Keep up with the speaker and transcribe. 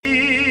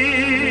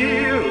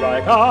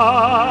like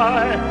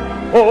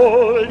I.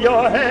 Hold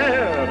your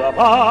head up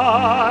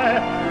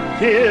high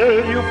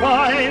till you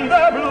find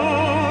the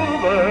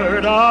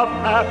bluebird of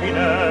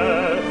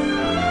happiness.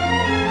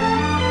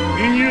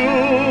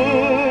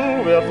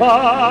 You will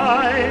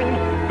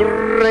find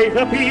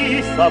greater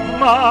peace of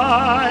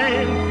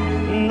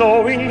mind,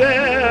 knowing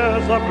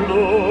there's a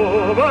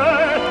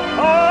bluebird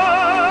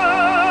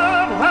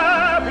of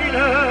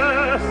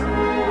happiness.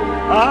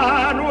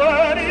 And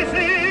when he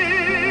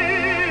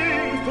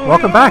sings to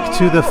Welcome back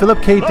to the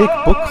Philip K. Dick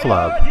Book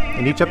Club.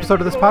 In each episode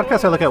of this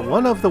podcast, I look at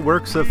one of the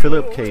works of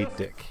Philip K.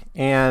 Dick.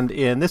 And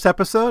in this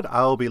episode,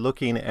 I'll be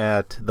looking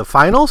at the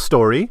final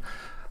story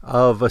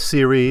of a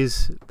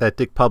series that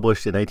Dick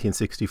published in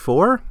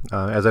 1964.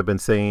 As I've been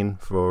saying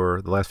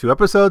for the last few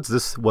episodes,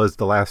 this was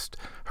the last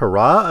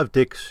hurrah of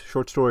Dick's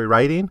short story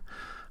writing.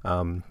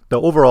 The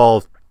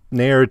overall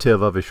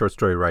narrative of his short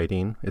story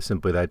writing is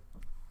simply that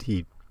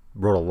he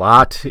wrote a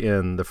lot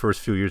in the first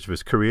few years of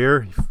his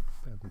career.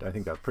 I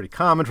think that's pretty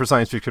common for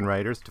science fiction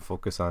writers to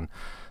focus on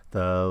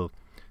the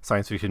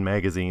science fiction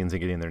magazines and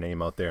getting their name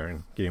out there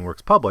and getting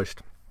works published.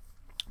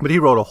 But he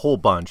wrote a whole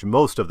bunch.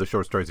 Most of the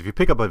short stories, if you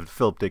pick up a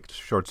Philip Dick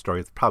short story,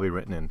 it's probably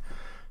written in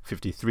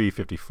 53,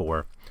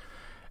 54.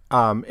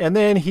 And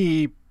then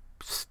he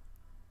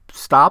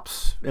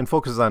stops and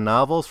focuses on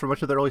novels for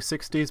much of the early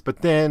 60s.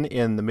 But then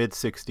in the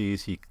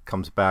mid-60s, he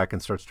comes back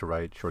and starts to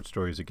write short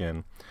stories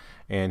again.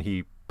 And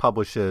he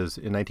publishes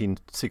in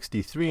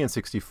 1963 and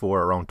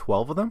 64 around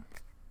 12 of them.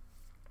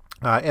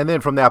 And then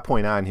from that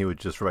point on, he would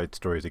just write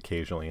stories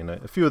occasionally. And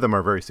a few of them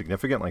are very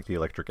significant, like The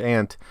Electric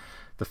Ant,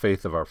 The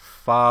Faith of Our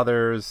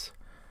Fathers,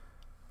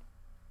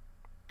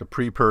 The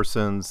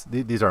Pre-Persons.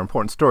 These are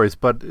important stories,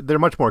 but they're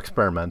much more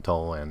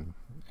experimental and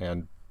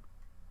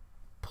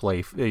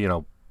playing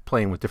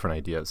with different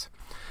ideas.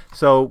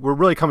 So we're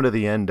really coming to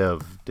the end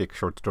of Dick's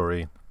short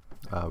story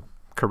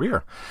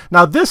career.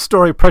 Now, this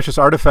story, Precious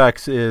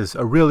Artifacts, is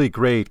a really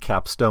great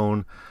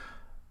capstone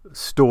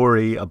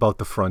story about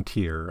the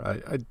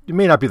frontier. It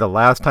may not be the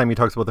last time he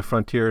talks about the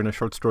frontier in a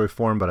short story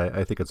form, but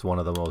I think it's one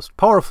of the most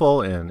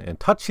powerful and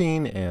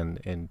touching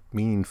and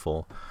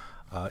meaningful.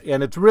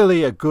 And it's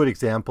really a good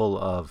example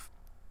of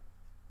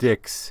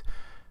Dick's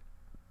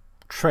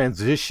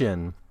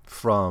transition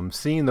from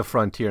seeing the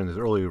frontier in his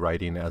early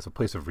writing as a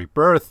place of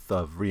rebirth,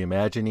 of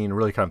reimagining,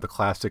 really kind of the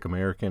classic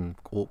American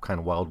kind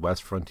of Wild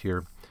West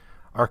frontier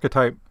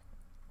archetype.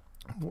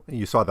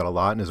 You saw that a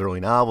lot in his early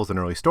novels and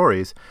early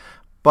stories.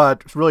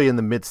 But really in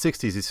the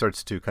mid-60s, he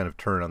starts to kind of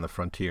turn on the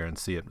frontier and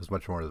see it as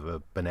much more of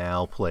a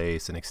banal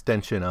place, an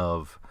extension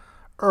of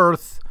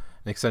Earth,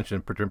 an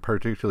extension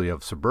particularly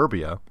of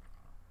suburbia.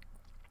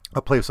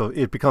 A place of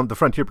the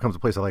frontier becomes a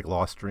place of like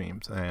lost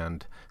dreams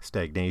and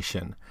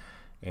stagnation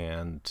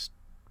and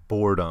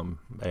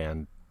boredom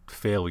and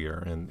failure.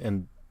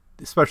 And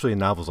especially in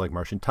novels like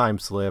Martian Time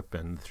Slip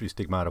and Three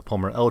Stigmata of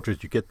Palmer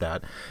Eldritch, you get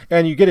that.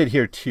 And you get it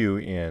here, too,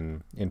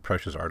 in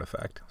Precious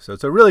Artifact. So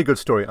it's a really good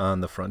story on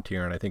the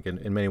frontier, and I think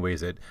in many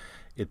ways it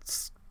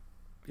is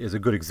a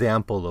good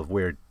example of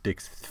where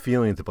Dick's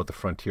feelings about the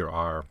frontier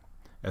are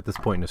at this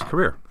point in his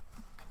career.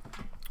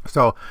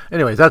 So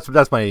anyways,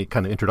 that's my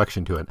kind of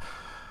introduction to it.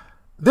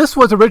 This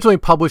was originally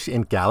published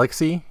in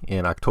Galaxy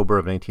in October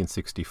of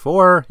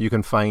 1964. You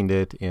can find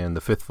it in the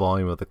 5th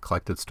volume of the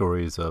Collected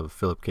Stories of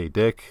Philip K.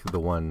 Dick. The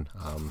one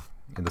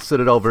in the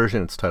Citadel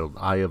version, it's titled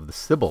Eye of the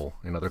Sibyl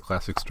and Other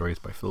Classic Stories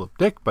by Philip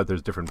Dick, but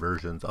there's different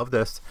versions of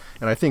this.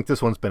 And I think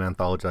this one's been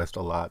anthologized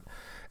a lot,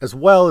 as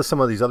well as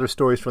some of these other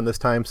stories from this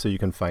time, so you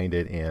can find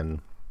it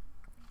in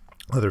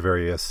other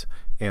various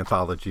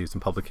anthologies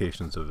and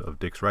publications of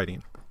Dick's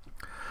writing.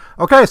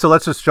 Okay, so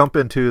let's just jump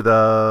into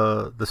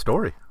the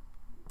story.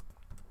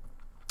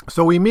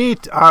 So we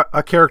meet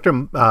a character,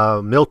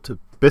 Milt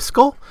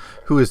Biscoe,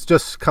 who is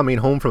just coming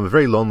home from a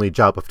very lonely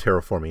job of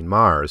terraforming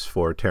Mars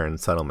for Terran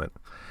settlement.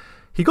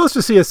 He goes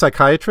to see a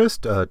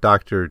psychiatrist,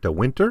 Dr. De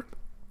Winter,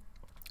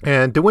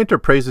 and De Winter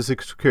praises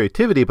his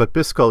creativity, but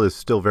Biscoe is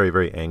still very,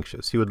 very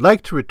anxious. He would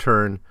like to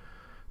return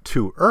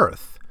to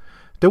Earth.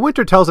 De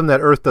Winter tells him that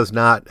Earth has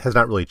not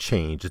really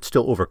changed. It's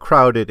still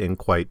overcrowded and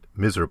quite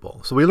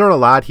miserable. So we learn a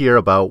lot here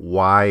about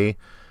why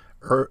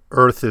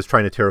Earth is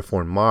trying to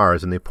terraform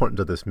Mars and the importance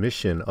of this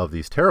mission of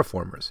these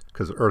terraformers,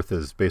 because Earth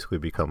has basically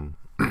become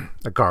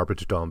a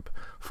garbage dump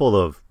full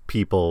of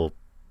people,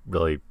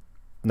 really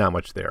not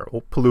much there,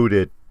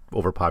 polluted,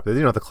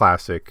 overpopulated. The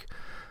classic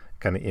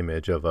kind of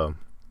image of a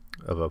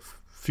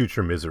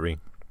future misery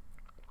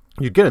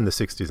you get in the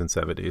 60s and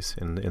 70s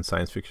in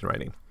science fiction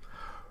writing.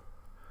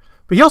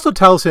 But he also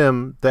tells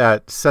him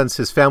that since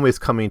his family is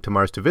coming to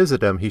Mars to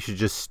visit him, he should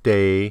just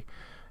stay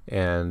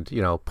and,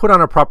 put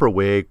on a proper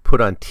wig, put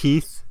on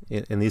teeth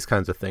and these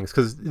kinds of things.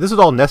 Because this is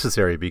all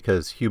necessary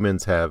because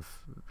humans have,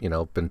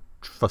 been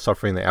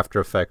suffering the after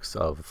effects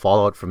of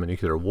fallout from a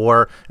nuclear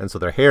war. And so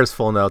their hair is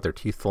falling out, their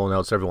teeth falling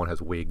out. So everyone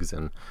has wigs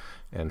and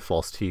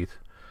false teeth.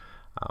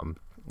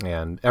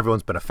 And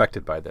everyone's been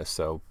affected by this.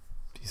 So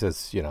he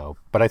says,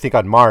 but I think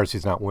on Mars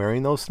he's not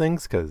wearing those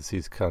things because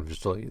he's kind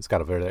of he's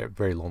got a very,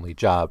 very lonely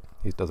job.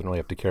 He doesn't really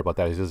have to care about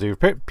that. He says,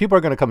 people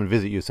are going to come and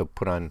visit you, so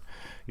put on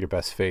your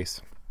best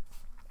face.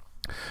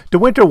 De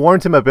Winter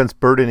warns him against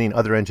burdening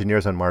other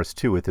engineers on Mars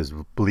too with his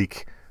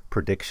bleak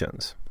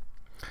predictions.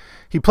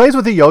 He plays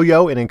with a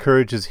yo-yo and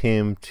encourages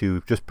him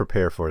to just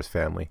prepare for his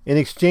family. In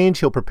exchange,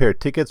 he'll prepare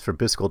tickets for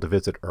Biskel to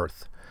visit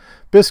Earth.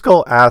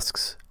 Biskel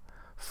asks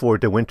for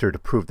De Winter to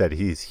prove that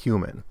he's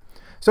human.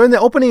 So in the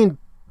opening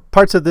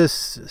parts of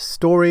this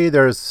story,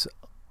 there's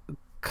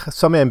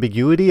some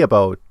ambiguity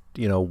about,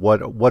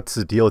 what's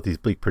the deal with these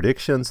bleak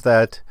predictions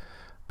that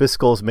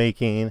Biskel's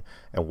making,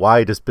 and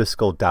why does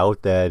Biskel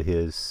doubt that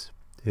his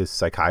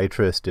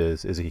psychiatrist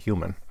is a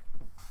human.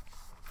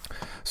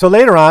 So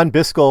later on,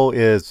 Biskel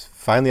is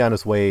finally on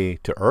his way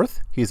to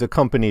Earth. He's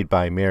accompanied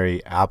by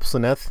Mary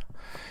Absinthe.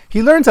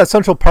 He learns that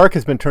Central Park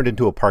has been turned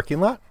into a parking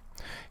lot.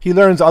 He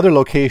learns other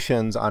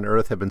locations on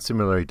Earth have been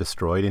similarly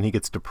destroyed, and he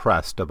gets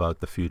depressed about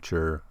the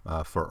future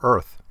for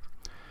Earth.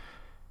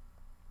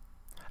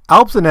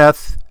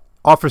 Absinthe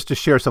offers to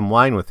share some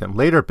wine with him.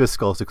 Later,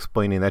 Biskel is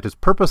explaining that his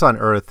purpose on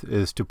Earth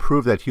is to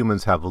prove that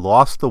humans have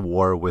lost the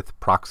war with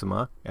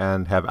Proxima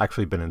and have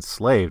actually been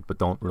enslaved, but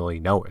don't really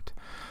know it.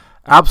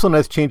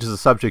 Absinthe changes the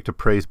subject to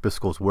praise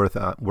Biskel's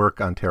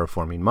work on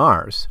terraforming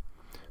Mars.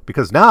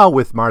 Because now,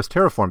 with Mars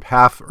terraformed,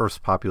 half Earth's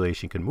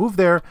population can move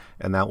there,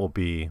 and that will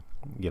be,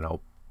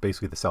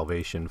 basically the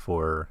salvation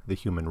for the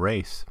human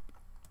race.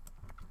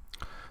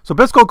 So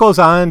Biskel goes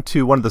on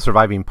to one of the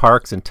surviving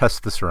parks and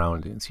tests the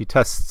surroundings. He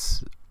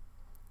tosses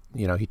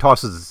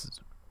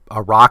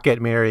a rock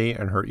at Mary,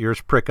 and her ears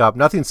prick up.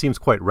 Nothing seems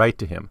quite right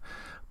to him.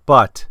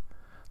 But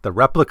the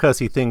replicas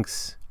he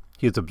thinks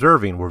he is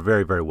observing were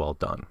very, very well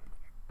done.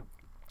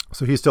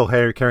 So he's still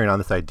carrying on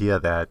this idea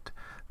that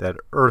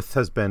Earth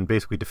has been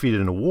basically defeated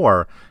in a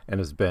war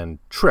and has been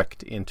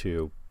tricked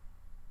into,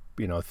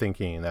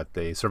 thinking that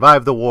they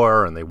survived the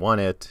war and they won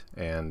it,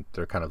 and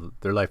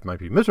their life might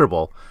be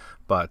miserable,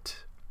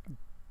 but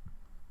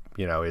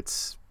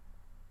it's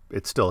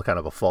still kind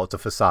of a false. It's a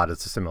facade.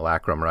 It's a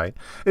simulacrum, right?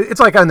 It's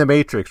like on The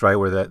Matrix, right,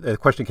 where the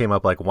question came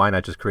up, like, why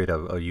not just create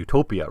a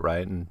utopia,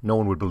 right? And no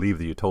one would believe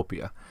the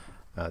utopia.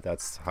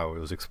 That's how it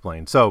was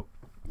explained. So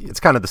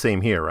it's kind of the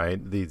same here, right?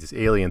 These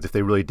aliens, if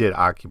they really did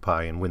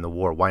occupy and win the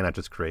war, why not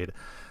just create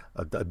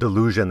a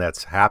delusion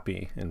that's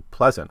happy and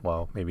pleasant?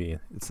 Well, maybe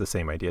it's the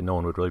same idea. No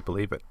one would really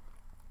believe it.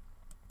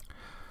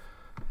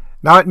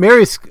 Now, at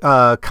Mary's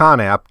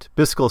Connacht,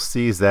 Biskel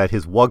sees that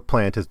his wug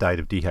plant has died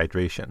of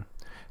dehydration.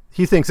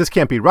 He thinks this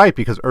can't be right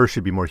because Earth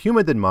should be more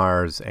humid than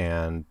Mars,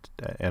 and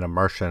a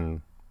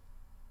Martian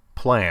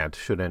plant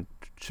should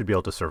be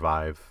able to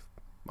survive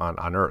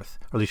on Earth,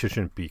 or at least it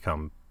shouldn't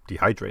become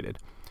dehydrated.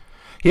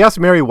 He asks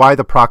Mary why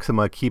the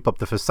Proxima keep up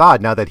the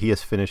facade now that he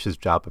has finished his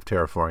job of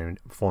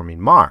terraforming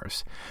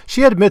Mars.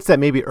 She admits that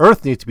maybe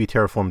Earth needs to be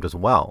terraformed as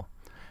well.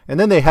 And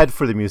then they head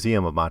for the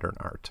Museum of Modern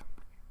Art.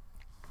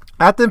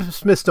 At the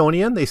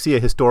Smithsonian, they see a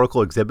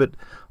historical exhibit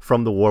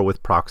from the war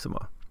with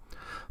Proxima.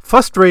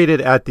 Frustrated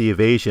at the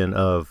evasion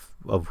of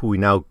who he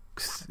now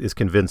is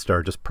convinced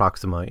are just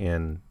Proxima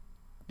in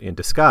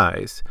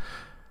disguise,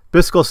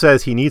 Biskel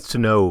says he needs to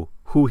know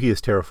who he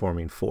is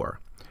terraforming for.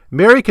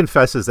 Mary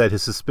confesses that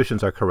his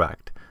suspicions are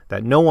correct,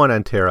 that no one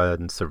on Terra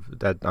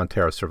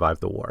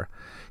survived the war.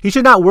 He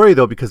should not worry,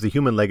 though, because the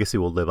human legacy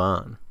will live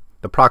on.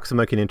 The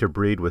Proxima can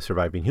interbreed with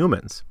surviving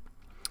humans.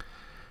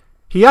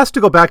 He asks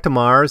to go back to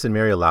Mars, and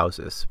Mary allows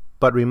this,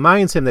 but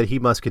reminds him that he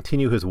must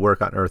continue his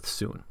work on Earth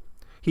soon.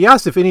 He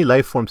asks if any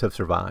life forms have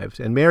survived,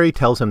 and Mary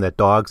tells him that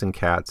dogs and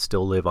cats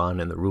still live on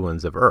in the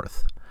ruins of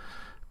Earth.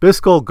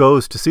 Biskel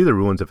goes to see the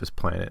ruins of his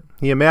planet.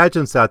 He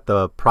imagines that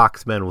the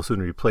Proxmen will soon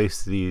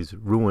replace these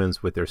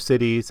ruins with their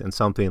cities, and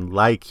something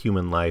like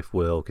human life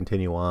will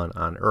continue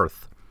on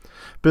Earth.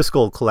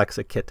 Biskel collects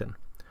a kitten.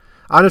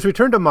 On his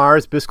return to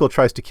Mars, Biskel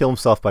tries to kill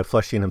himself by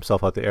flushing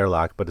himself out the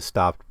airlock, but is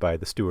stopped by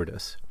the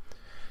stewardess.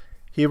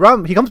 He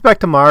comes back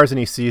to Mars and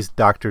he sees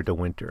Dr. De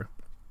Winter.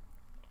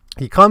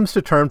 He comes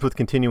to terms with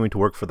continuing to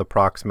work for the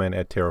Proxmen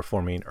at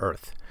terraforming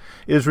Earth.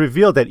 It is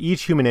revealed that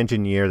each human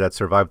engineer that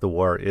survived the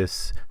war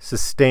is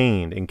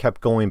sustained and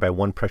kept going by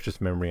one precious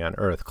memory on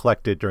Earth,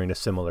 collected during a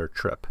similar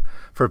trip.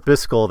 For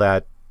Biskel,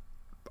 that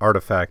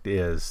artifact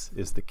is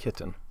the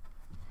kitten.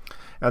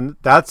 And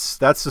that's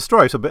the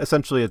story. So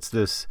essentially it's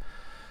this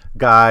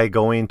guy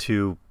going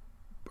to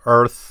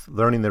Earth,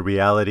 learning the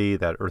reality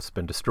that Earth's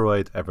been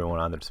destroyed, everyone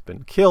on it's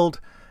been killed,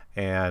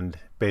 and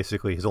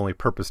basically his only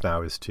purpose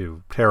now is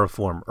to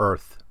terraform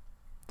Earth,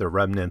 the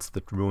remnants,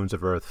 the ruins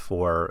of Earth,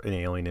 for an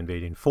alien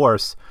invading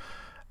force.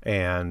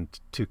 And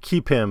to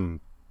keep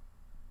him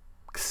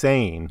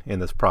sane in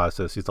this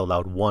process, he's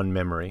allowed one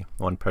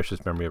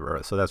precious memory of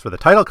Earth. So that's where the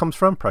title comes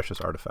from,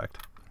 Precious Artifact.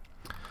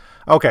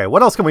 Okay,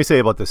 what else can we say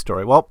about this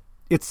story? Well,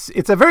 it's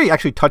a very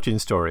actually touching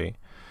story.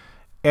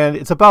 And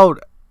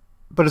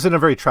but it's in a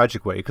very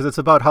tragic way, because it's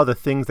about how the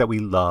things that we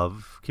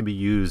love can be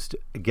used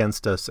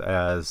against us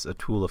as a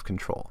tool of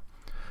control.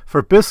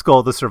 For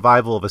Biskel, the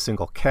survival of a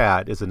single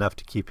cat is enough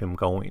to keep him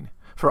going.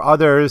 For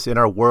others in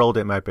our world,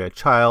 it might be a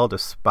child, a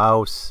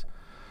spouse,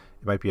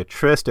 It might be a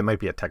tryst. It might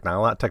be a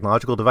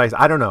technological device.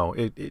 I don't know.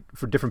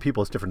 For different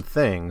people, it's different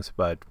things.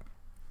 But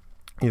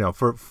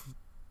for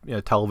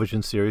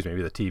television series,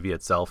 maybe the TV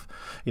itself,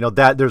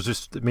 that there's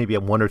just maybe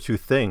one or two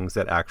things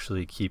that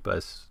actually keep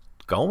us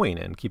going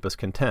and keep us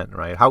content,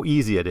 right? How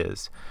easy it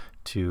is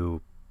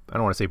to, I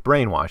don't want to say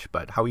brainwash,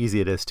 but how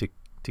easy it is to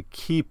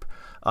keep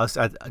us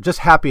just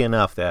happy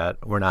enough that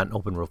we're not in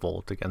open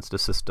revolt against a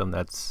system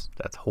that's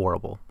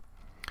horrible.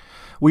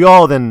 We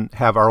all then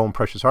have our own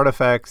precious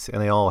artifacts,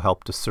 and they all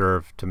help to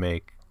serve to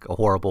make a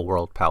horrible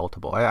world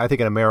palatable. I think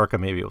in America,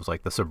 maybe it was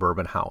like the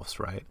suburban house,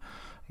 right?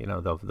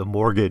 The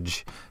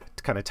mortgage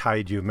kind of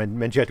tied you,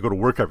 meant you had to go to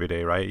work every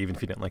day, right? Even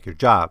if you didn't like your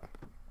job,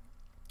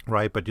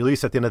 right? But at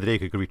least at the end of the day,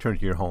 you could return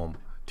to your home,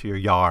 to your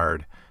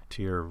yard,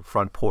 to your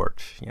front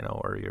porch,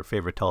 or your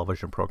favorite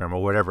television program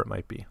or whatever it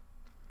might be.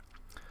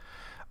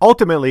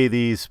 Ultimately,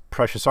 these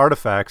precious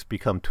artifacts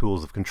become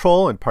tools of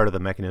control and part of the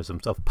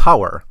mechanisms of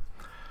power.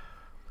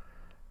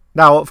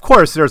 Now, of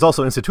course, there's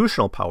also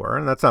institutional power,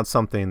 and that's not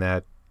something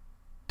that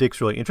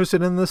Dick's really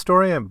interested in this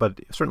story, but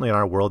certainly in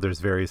our world, there's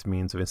various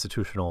means of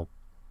institutional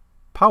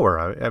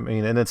power. I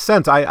mean, in a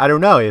sense, I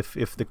don't know if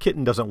the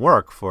kitten doesn't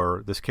work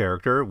for this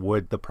character,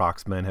 would the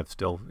Proxmen have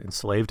still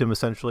enslaved him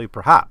essentially?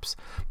 Perhaps,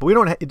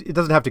 but it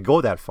doesn't have to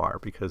go that far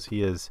because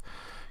he is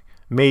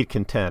made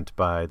content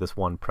by this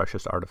one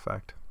precious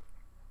artifact.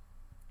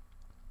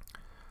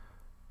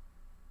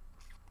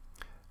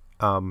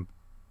 A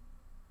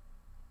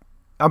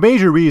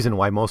major reason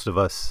why most of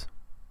us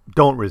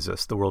don't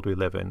resist the world we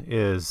live in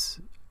is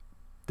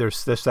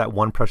there's that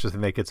one precious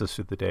thing that gets us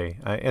through the day.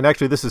 And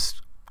actually, this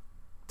is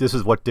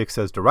what Dick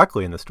says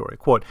directly in the story.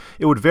 Quote,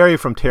 "It would vary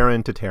from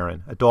Terran to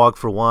Terran. A dog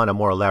for one, a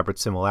more elaborate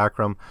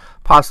simulacrum,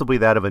 possibly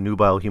that of a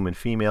nubile human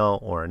female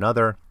or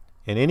another.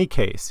 In any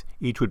case,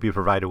 each would be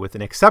provided with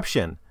an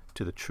exception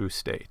to the true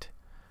state."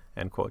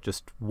 End quote.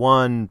 Just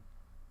one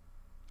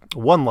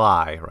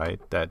lie,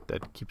 right,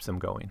 that keeps them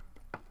going.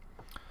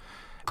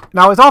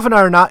 Now, as often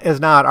as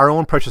not, our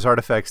own precious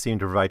artifacts seem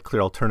to provide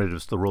clear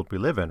alternatives to the world we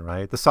live in,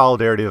 right? The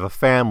solidarity of a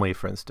family,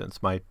 for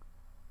instance, might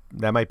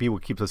be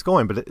what keeps us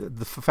going, but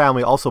the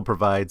family also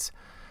provides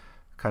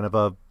kind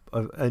of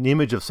an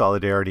image of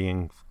solidarity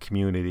and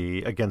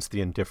community against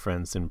the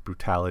indifference and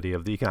brutality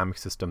of the economic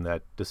system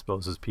that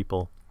disposes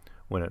people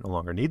when it no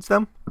longer needs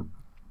them.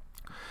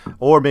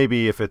 Or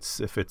maybe if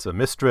it's a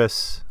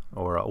mistress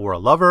or a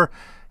lover,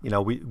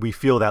 we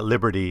feel that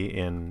liberty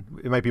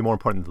it might be more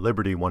important than the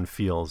liberty one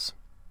feels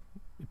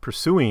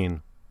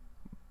pursuing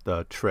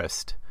the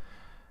tryst,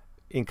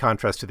 in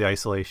contrast to the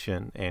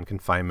isolation and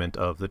confinement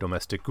of the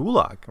domestic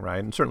gulag,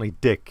 right? And certainly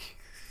Dick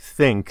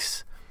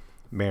thinks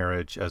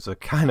marriage as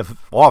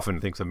often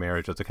thinks of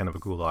marriage as a kind of a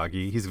gulag.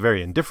 He's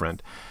very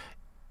indifferent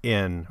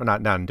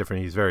not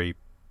indifferent, he's very,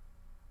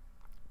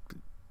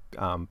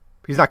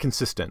 he's not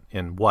consistent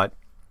in what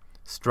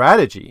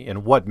strategy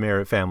and what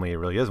marriage family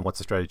really is and what's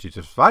the strategy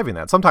to surviving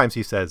that. Sometimes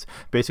he says,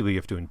 basically you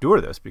have to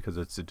endure this because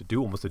it's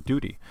almost a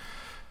duty.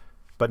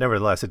 But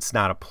nevertheless, it's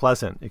not a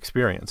pleasant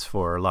experience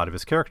for a lot of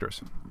his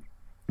characters.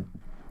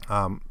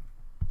 Our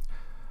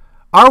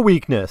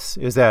weakness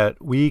is that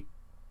we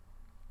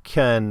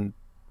can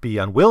be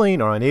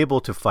unwilling or unable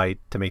to fight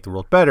to make the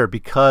world better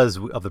because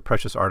of the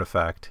precious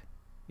artifact,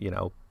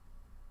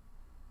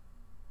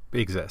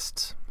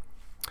 exists.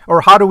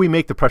 Or how do we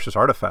make the precious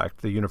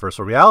artifact the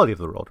universal reality of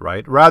the world,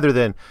 right? Rather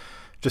than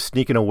just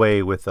sneaking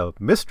away with a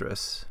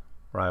mistress,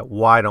 right?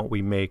 Why don't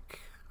we make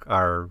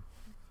our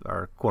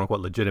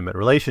quote-unquote legitimate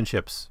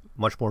relationships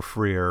much more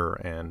freer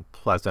and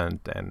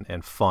pleasant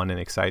and fun and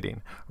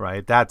exciting,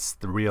 right? That's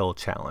the real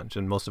challenge,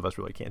 and most of us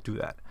really can't do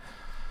that.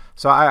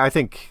 So I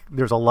think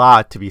there's a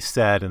lot to be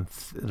said, and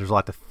there's a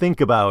lot to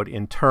think about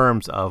in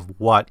terms of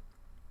what,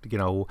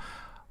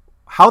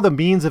 how the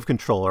means of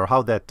control, or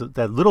how that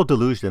little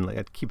delusion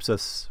that keeps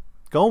us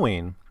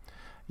going,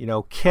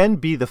 can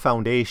be the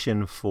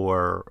foundation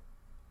for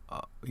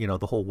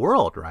the whole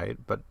world, right?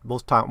 But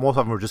most of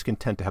them we're just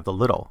content to have the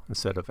little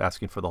instead of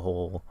asking for the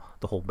whole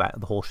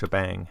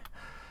shebang.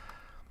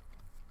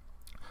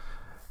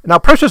 Now,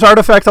 precious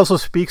artifacts also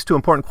speaks to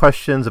important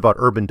questions about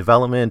urban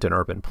development and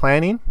urban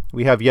planning.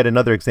 We have yet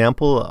another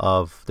example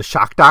of the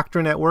shock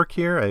doctrine at work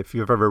here. If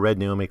you've ever read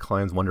Naomi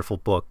Klein's wonderful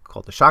book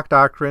called The Shock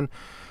Doctrine,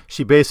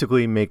 she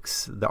basically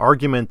makes the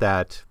argument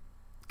that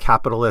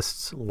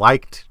capitalists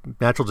liked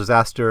natural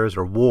disasters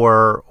or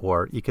war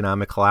or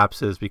economic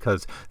collapses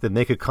because then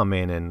they could come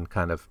in and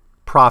kind of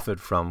profit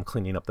from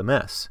cleaning up the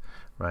mess,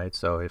 right?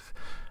 So if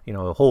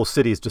a whole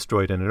city is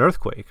destroyed in an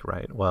earthquake,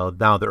 right? Well,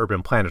 now the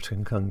urban planners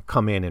can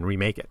come in and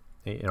remake it,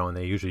 and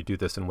they usually do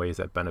this in ways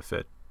that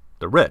benefit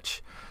the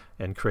rich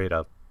and create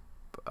a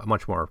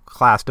much more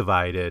class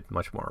divided,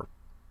 much more,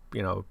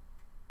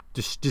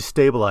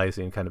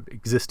 destabilizing kind of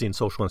existing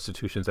social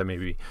institutions that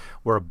maybe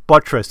were a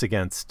buttress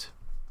against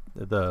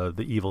the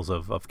evils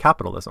of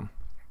capitalism.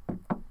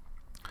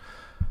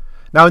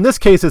 Now, in this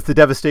case, it's the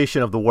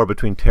devastation of the war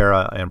between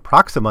Terra and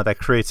Proxima that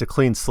creates a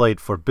clean slate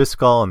for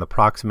Biscal and the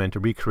Proximan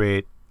to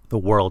recreate the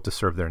world to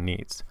serve their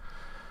needs.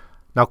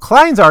 Now,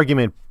 Klein's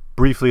argument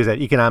briefly is that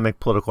economic,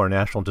 political, or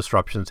national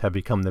disruptions have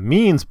become the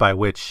means by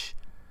which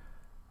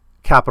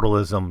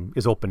capitalism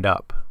is opened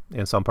up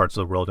in some parts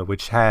of the world,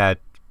 which had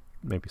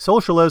maybe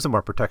socialism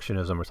or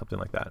protectionism or something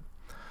like that.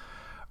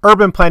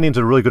 Urban planning is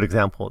a really good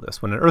example of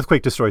this. When an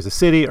earthquake destroys a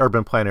city,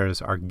 urban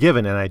planners are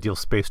given an ideal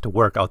space to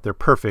work out their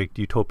perfect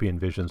utopian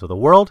visions of the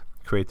world,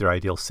 create their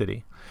ideal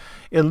city.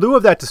 In lieu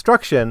of that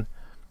destruction,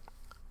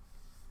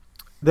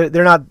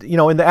 they're not,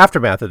 in the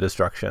aftermath of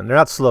destruction, they're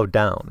not slowed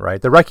down,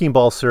 right? The wrecking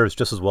ball serves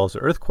just as well as the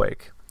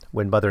earthquake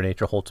when Mother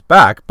Nature holds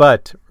back,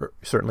 but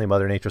certainly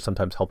Mother Nature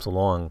sometimes helps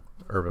along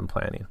urban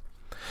planning.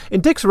 In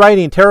Dick's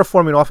writing,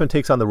 terraforming often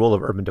takes on the role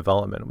of urban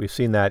development. We've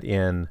seen that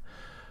in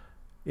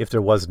If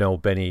There Was No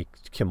Benny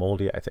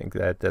Kimoldi, I think.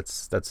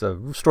 That's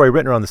a story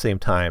written around the same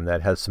time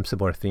that has some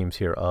similar themes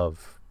here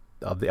of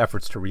the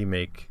efforts to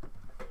remake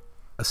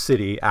a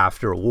city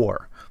after a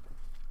war,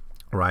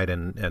 right?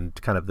 And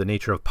kind of the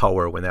nature of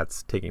power when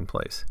that's taking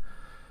place.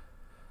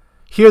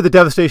 Here, the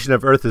devastation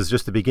of Earth is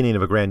just the beginning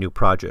of a brand new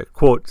project.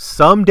 Quote,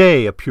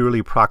 someday a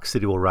purely Prox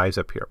city will rise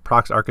up here.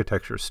 Prox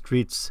architecture,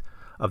 streets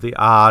of the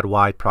odd,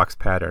 wide Prox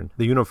pattern,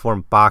 the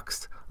uniform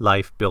box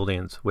life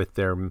buildings with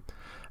their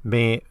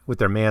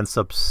man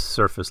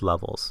subsurface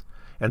levels.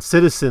 And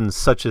citizens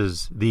such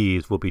as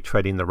these will be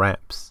treading the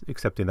ramps,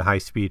 accepting the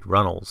high-speed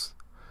runnels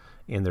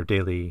in their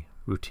daily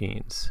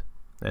routines.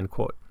 End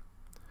quote.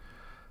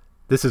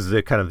 This is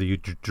the kind of the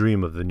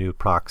dream of the new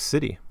Prox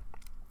city.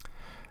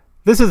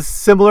 This is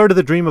similar to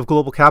the dream of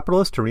global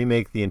capitalists to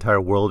remake the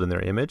entire world in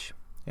their image.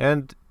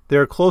 And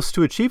they're close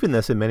to achieving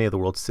this in many of the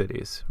world's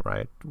cities,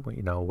 right?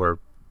 Where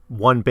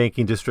one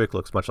banking district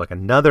looks much like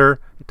another.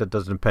 It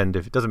doesn't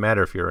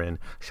matter if you're in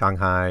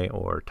Shanghai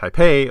or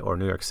Taipei or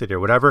New York City or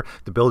whatever.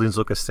 The buildings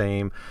look the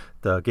same.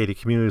 The gated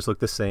communities look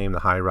the same. The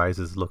high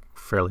rises look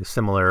fairly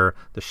similar.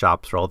 The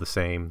shops are all the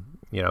same.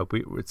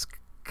 It's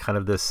kind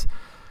of this,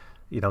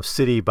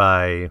 city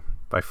by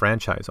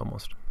franchise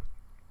almost.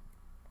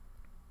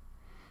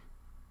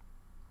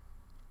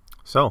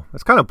 So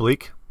it's kind of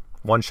bleak.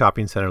 One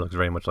shopping center looks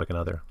very much like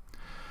another.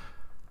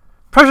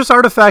 Precious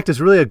Artifact is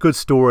really a good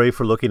story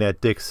for looking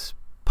at Dick's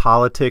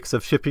politics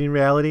of shifting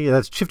reality.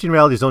 That's shifting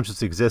realities don't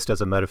just exist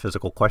as a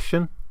metaphysical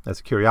question, as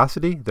a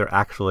curiosity. They're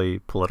actually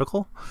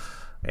political.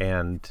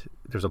 And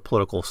there's a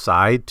political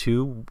side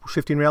to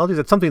shifting realities.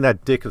 That's something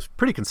that Dick is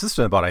pretty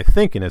consistent about, I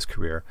think, in his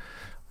career.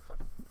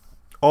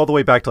 All the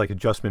way back to like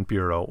Adjustment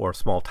Bureau or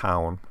Small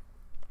Town,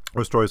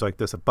 or stories like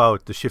this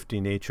about the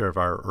shifting nature of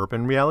our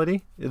urban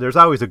reality. There's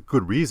always a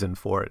good reason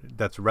for it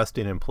that's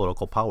resting in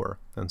political power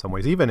in some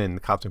ways. Even in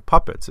Cops and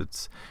Puppets,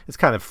 it's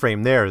kind of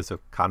framed there as a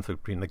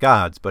conflict between the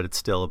gods, but it's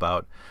still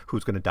about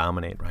who's going to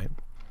dominate, right?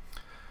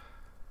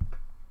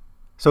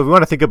 So if we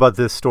want to think about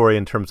this story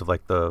in terms of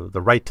like the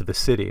right to the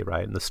city,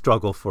 right, and the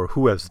struggle for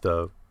who has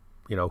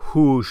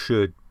who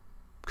should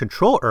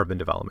control urban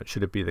development.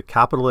 Should it be the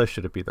capitalists?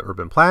 Should it be the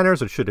urban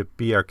planners? Or should it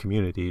be our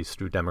communities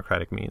through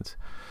democratic means?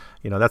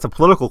 That's a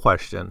political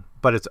question,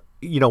 but it's,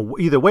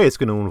 either way, it's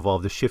going to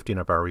involve the shifting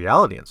of our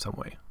reality in some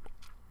way,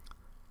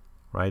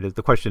 right?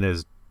 The question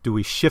is, do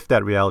we shift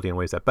that reality in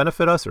ways that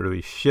benefit us, or do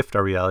we shift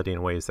our reality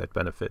in ways that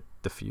benefit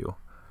the few?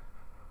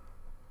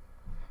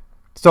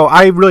 So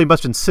I really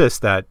must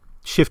insist that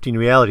shifting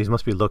realities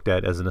must be looked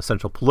at as an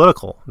essential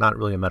political, not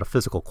really a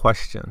metaphysical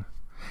question.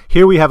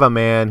 Here we have a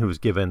man who's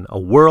given a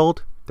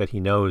world that he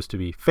knows to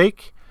be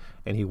fake,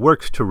 and he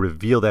works to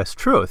reveal that's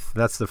truth.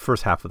 That's the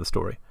first half of the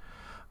story.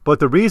 But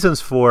the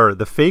reasons for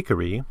the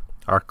fakery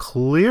are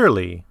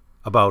clearly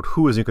about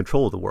who is in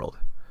control of the world.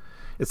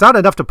 It's not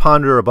enough to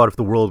ponder about if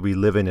the world we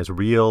live in is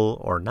real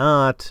or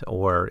not,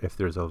 or if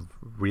there's a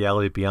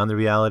reality beyond the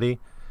reality.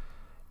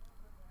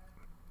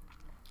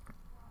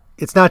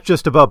 It's not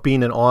just about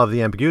being in awe of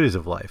the ambiguities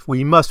of life.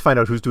 We must find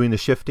out who's doing the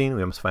shifting.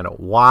 We must find out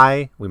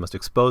why. We must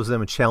expose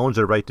them and challenge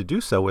their right to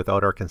do so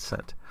without our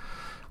consent.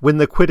 When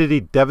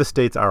liquidity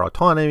devastates our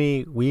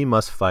autonomy, we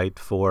must fight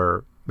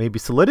for maybe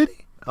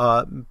solidity.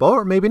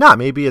 Or maybe not.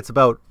 Maybe it's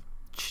about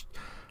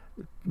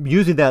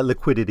using that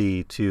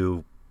liquidity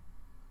to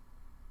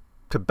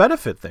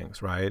benefit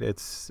things, right?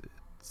 It's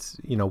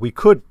we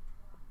could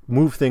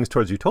move things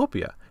towards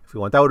utopia if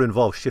we want. That would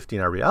involve shifting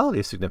our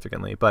reality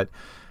significantly, but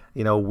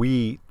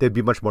there'd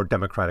be a much more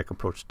democratic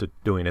approach to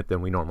doing it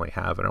than we normally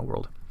have in our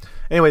world.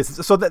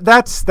 Anyways, so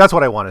that's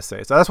what I want to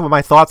say. So that's what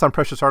my thoughts on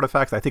Precious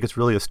Artifacts. I think it's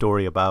really a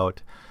story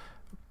about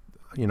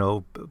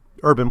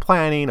urban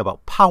planning,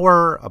 about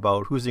power,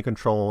 about who's in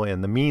control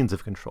and the means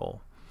of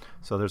control.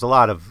 So there's a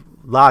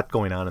lot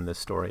going on in this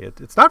story.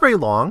 It's not very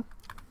long.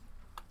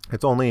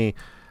 It's only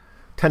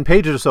 10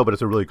 pages or so, but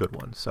it's a really good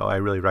one. So I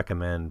really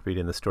recommend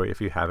reading the story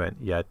if you haven't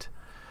yet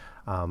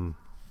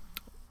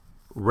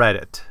read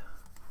it.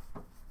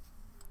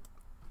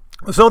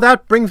 So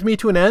that brings me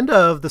to an end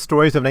of the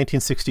stories of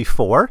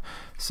 1964.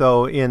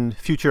 So in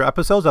future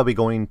episodes, I'll be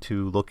going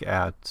to look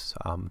at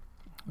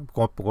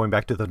going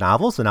back to the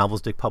novels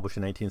Dick published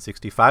in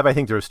 1965. I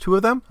think there's two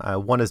of them.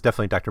 One is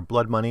definitely Dr.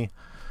 Blood Money,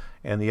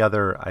 and the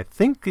other, I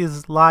think,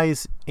 is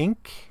Lies, Inc.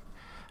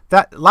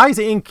 That Lies,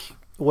 Inc.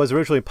 was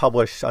originally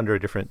published under a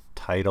different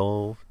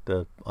title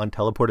the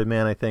Unteleported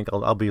Man, I think.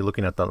 I'll be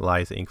looking at the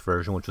Eliza Inc.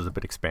 version, which is a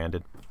bit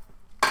expanded.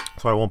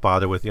 So I won't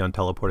bother with the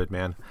Unteleported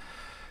Man.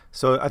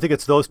 So I think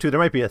it's those two. There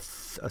might be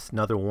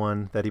another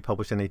one that he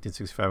published in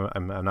 1865.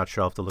 I'm not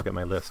sure. I'll have to look at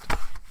my list.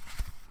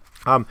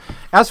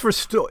 As for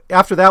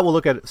after that, we'll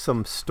look at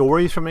some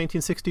stories from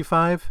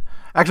 1865.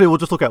 Actually, we'll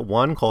just look at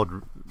one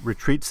called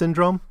Retreat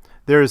Syndrome.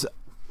 There's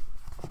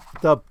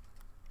the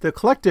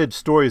collected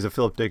stories of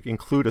Philip Dick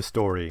include a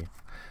story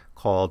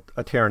called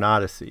A Terran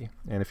Odyssey.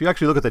 And if you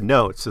actually look at the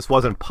notes, this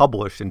wasn't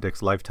published in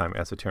Dick's lifetime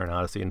as A Terran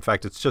Odyssey. In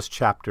fact, it's just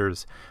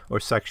chapters or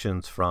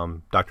sections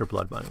from Dr.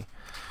 Blood Money.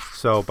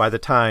 So by the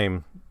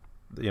time,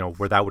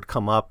 where that would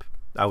come up,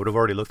 I would have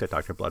already looked at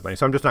Dr. Blood Money.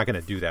 So I'm just not going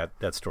to do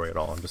that story at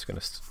all. I'm just going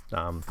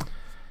to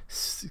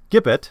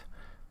skip it.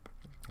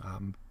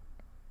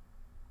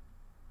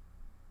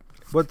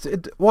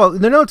 Well,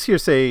 the notes here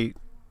say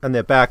on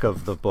the back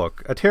of the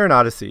book, A Terran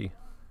Odyssey,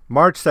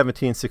 March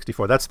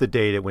 1764. That's the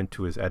date it went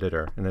to his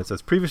editor. And it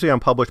says, previously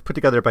unpublished, put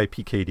together by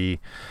PKD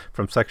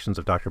from sections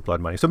of Dr. Blood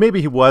Money. So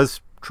maybe he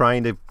was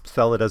trying to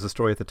sell it as a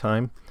story at the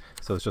time.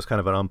 So it's just kind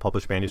of an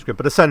unpublished manuscript.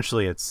 But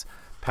essentially, it's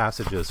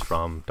passages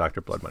from Dr.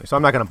 Blood Money. So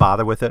I'm not going to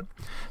bother with it.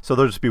 So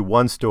there'll just be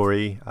one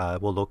story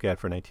we'll look at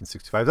for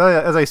 1965.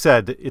 As I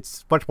said,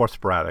 it's much more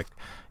sporadic.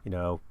 In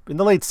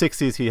the late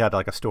 60s, he had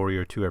like a story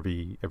or two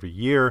every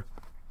year.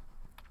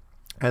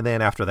 And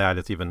then after that,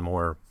 it's even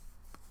more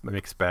a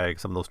mixed bag.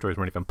 Some of those stories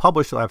weren't even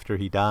published after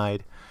he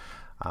died.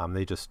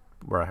 They just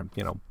were,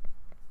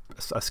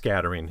 a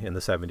scattering in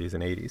the 70s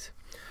and 80s.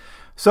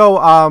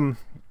 So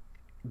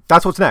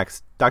that's what's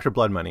next. Dr.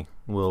 Blood Money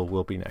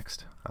will be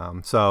next.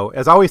 So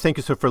as always, thank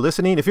you for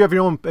listening. If you have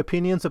your own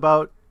opinions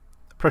about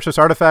precious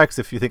artifacts,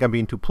 if you think I'm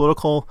being too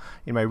political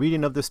in my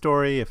reading of this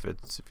story, if you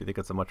think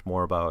it's a much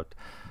more about,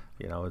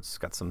 it's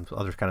got some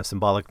other kind of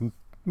symbolic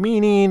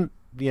meaning,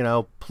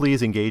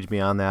 please engage me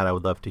on that. I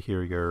would love to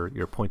hear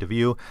your point of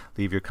view.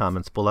 Leave your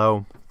comments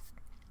below.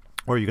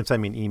 Or you can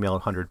send me an email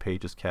at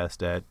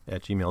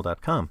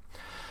 100pagescast@gmail.com.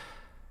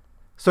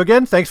 So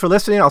again, thanks for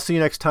listening. I'll see you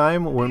next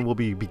time when we'll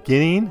be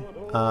beginning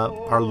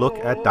our look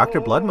at Dr.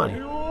 Blood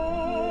Money.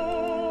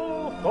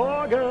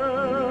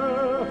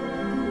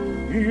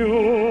 You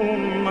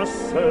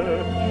must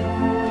search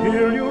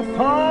till you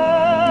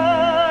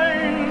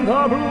find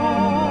the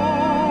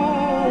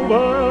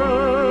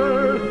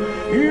bluebird.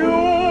 You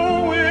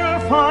will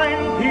find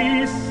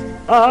peace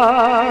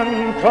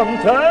and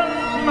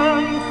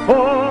contentment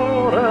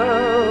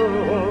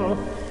forever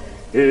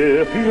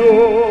if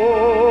you